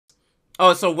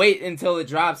Oh, so wait until it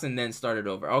drops and then start it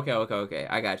over. Okay, okay, okay.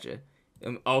 I got you.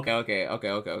 Okay, okay, okay,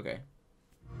 okay, okay.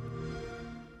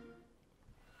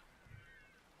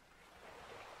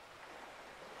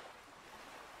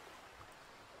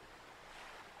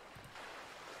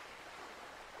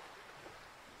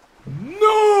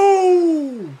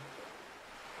 No!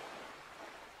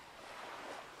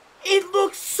 It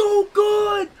looks so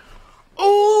good!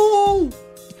 Oh!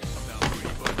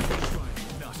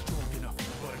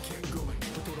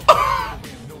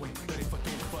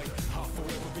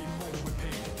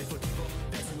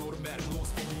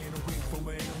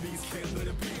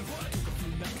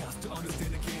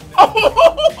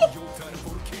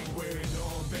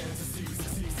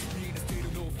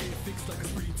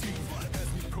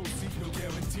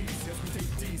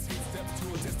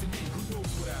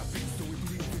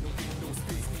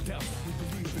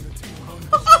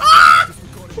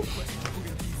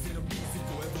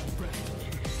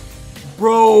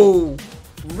 Bro,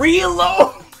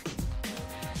 reload.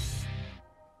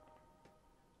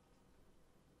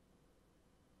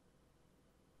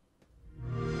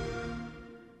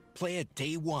 Play it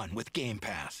day one with Game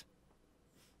Pass.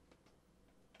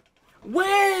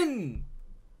 When?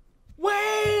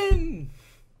 When?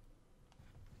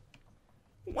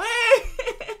 When?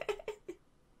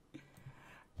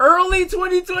 Early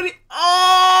 2020.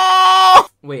 Oh!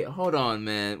 Wait, hold on,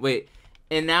 man. Wait.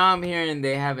 And now I'm hearing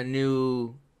they have a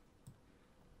new...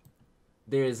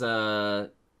 There's a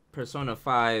Persona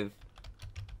 5.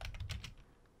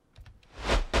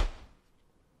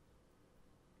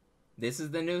 This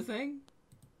is the new thing?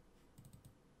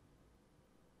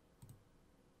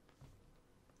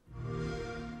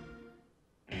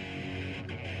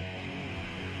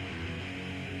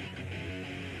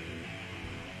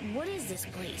 What is this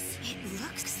place? It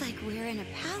looks like we're in a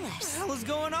palace. What the hell is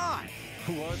going on?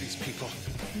 Who are these people?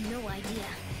 No idea.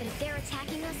 But if they're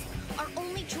attacking us, our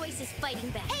only choice is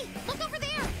fighting back. Hey, look over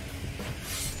there!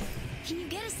 Can you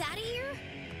get us out of here?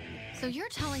 So you're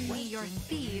telling me you're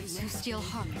thieves who steal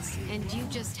hearts, and you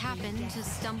just happened to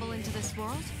stumble into this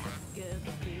world?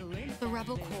 The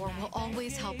Rebel Corps will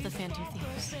always help the Phantom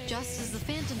Thieves, just as the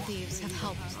Phantom Thieves have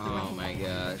helped the Rebel Oh my Corps.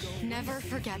 gosh. Never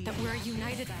forget that we're a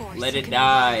united force. Let who it can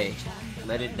die. rely on each other.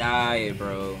 Let it die,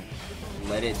 bro.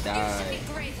 Let it You die. should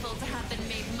be grateful to have been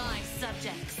made my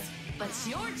subjects. But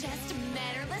you're just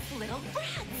mannerless little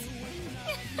brats.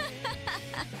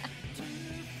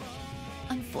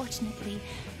 Unfortunately,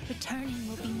 returning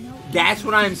will be no... That's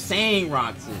what I'm saying,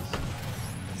 Roxas.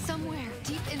 Somewhere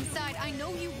deep inside, I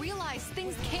know you realize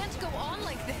things can't go on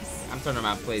like this. I'm turning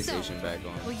my PlayStation back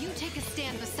on. Will you take a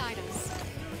stand beside us?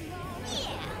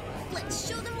 Yeah! Let's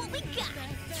show them what we got!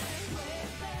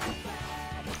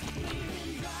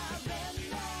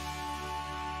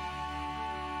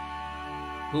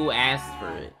 Who asked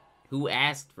for it? Who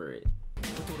asked for it?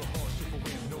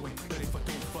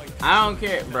 I don't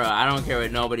care, bro. I don't care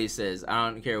what nobody says. I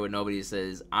don't care what nobody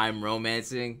says. I'm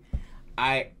romancing.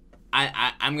 I'm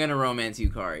gonna romance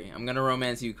Yukari. I'm gonna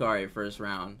romance Yukari first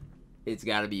round. It's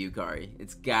gotta be Yukari.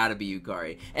 It's gotta be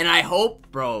Yukari. And I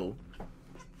hope, bro.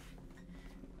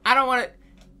 I don't want to.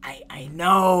 I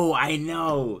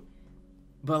know.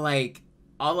 But like,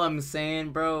 all I'm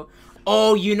saying, bro.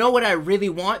 Oh, you know what I really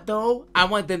want though? I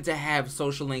want them to have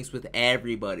social links with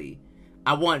everybody.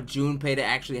 I want Junpei to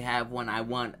actually have one. I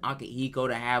want Akihiko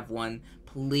to have one.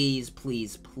 Please,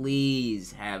 please,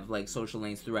 please have like social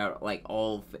links throughout like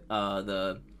all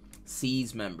the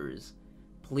C's members.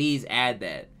 Please add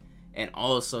that. And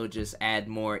also just add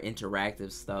more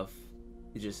interactive stuff.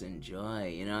 Just enjoy,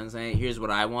 you know what I'm saying? Here's what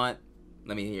I want.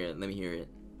 Let me hear it. Let me hear it.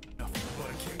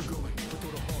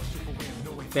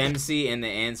 Femc and the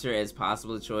answer as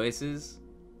possible choices.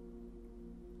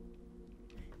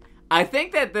 I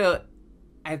think that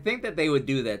they would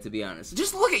do that, to be honest.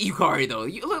 Just look at Yukari though.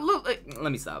 Look,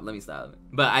 let me stop.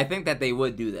 But I think that they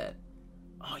would do that.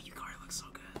 Oh, Yukari looks so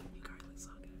good. Yukari looks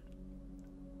so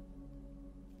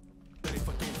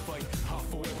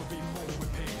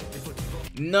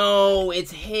good. No,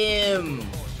 it's him.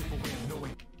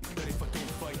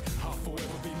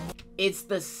 It's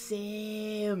the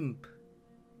simp.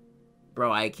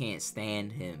 Bro, I can't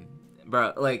stand him.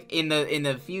 Bro, like in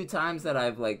the few times that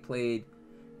I've like played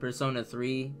Persona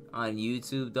 3 on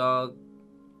YouTube, dog,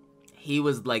 he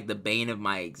was like the bane of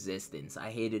my existence.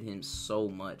 I hated him so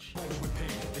much.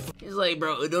 He's like,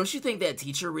 bro, don't you think that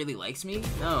teacher really likes me?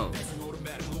 No.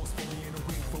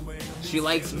 She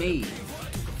likes me.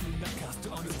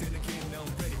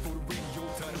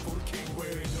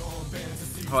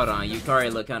 Hold on,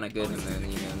 Yukari look kind of good in the,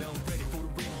 you know.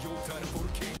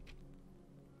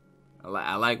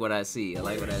 I like what I see. I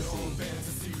like what I see.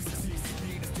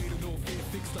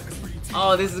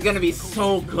 Oh, this is gonna be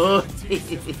so good.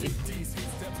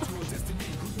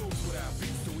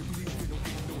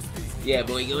 Yeah,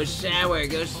 boy, go shower,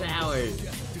 go shower.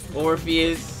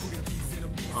 Orpheus.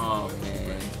 Oh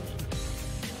man.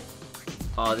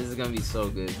 Oh, this is gonna be so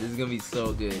good. This is gonna be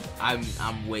so good.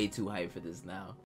 I'm way too hyped for this now.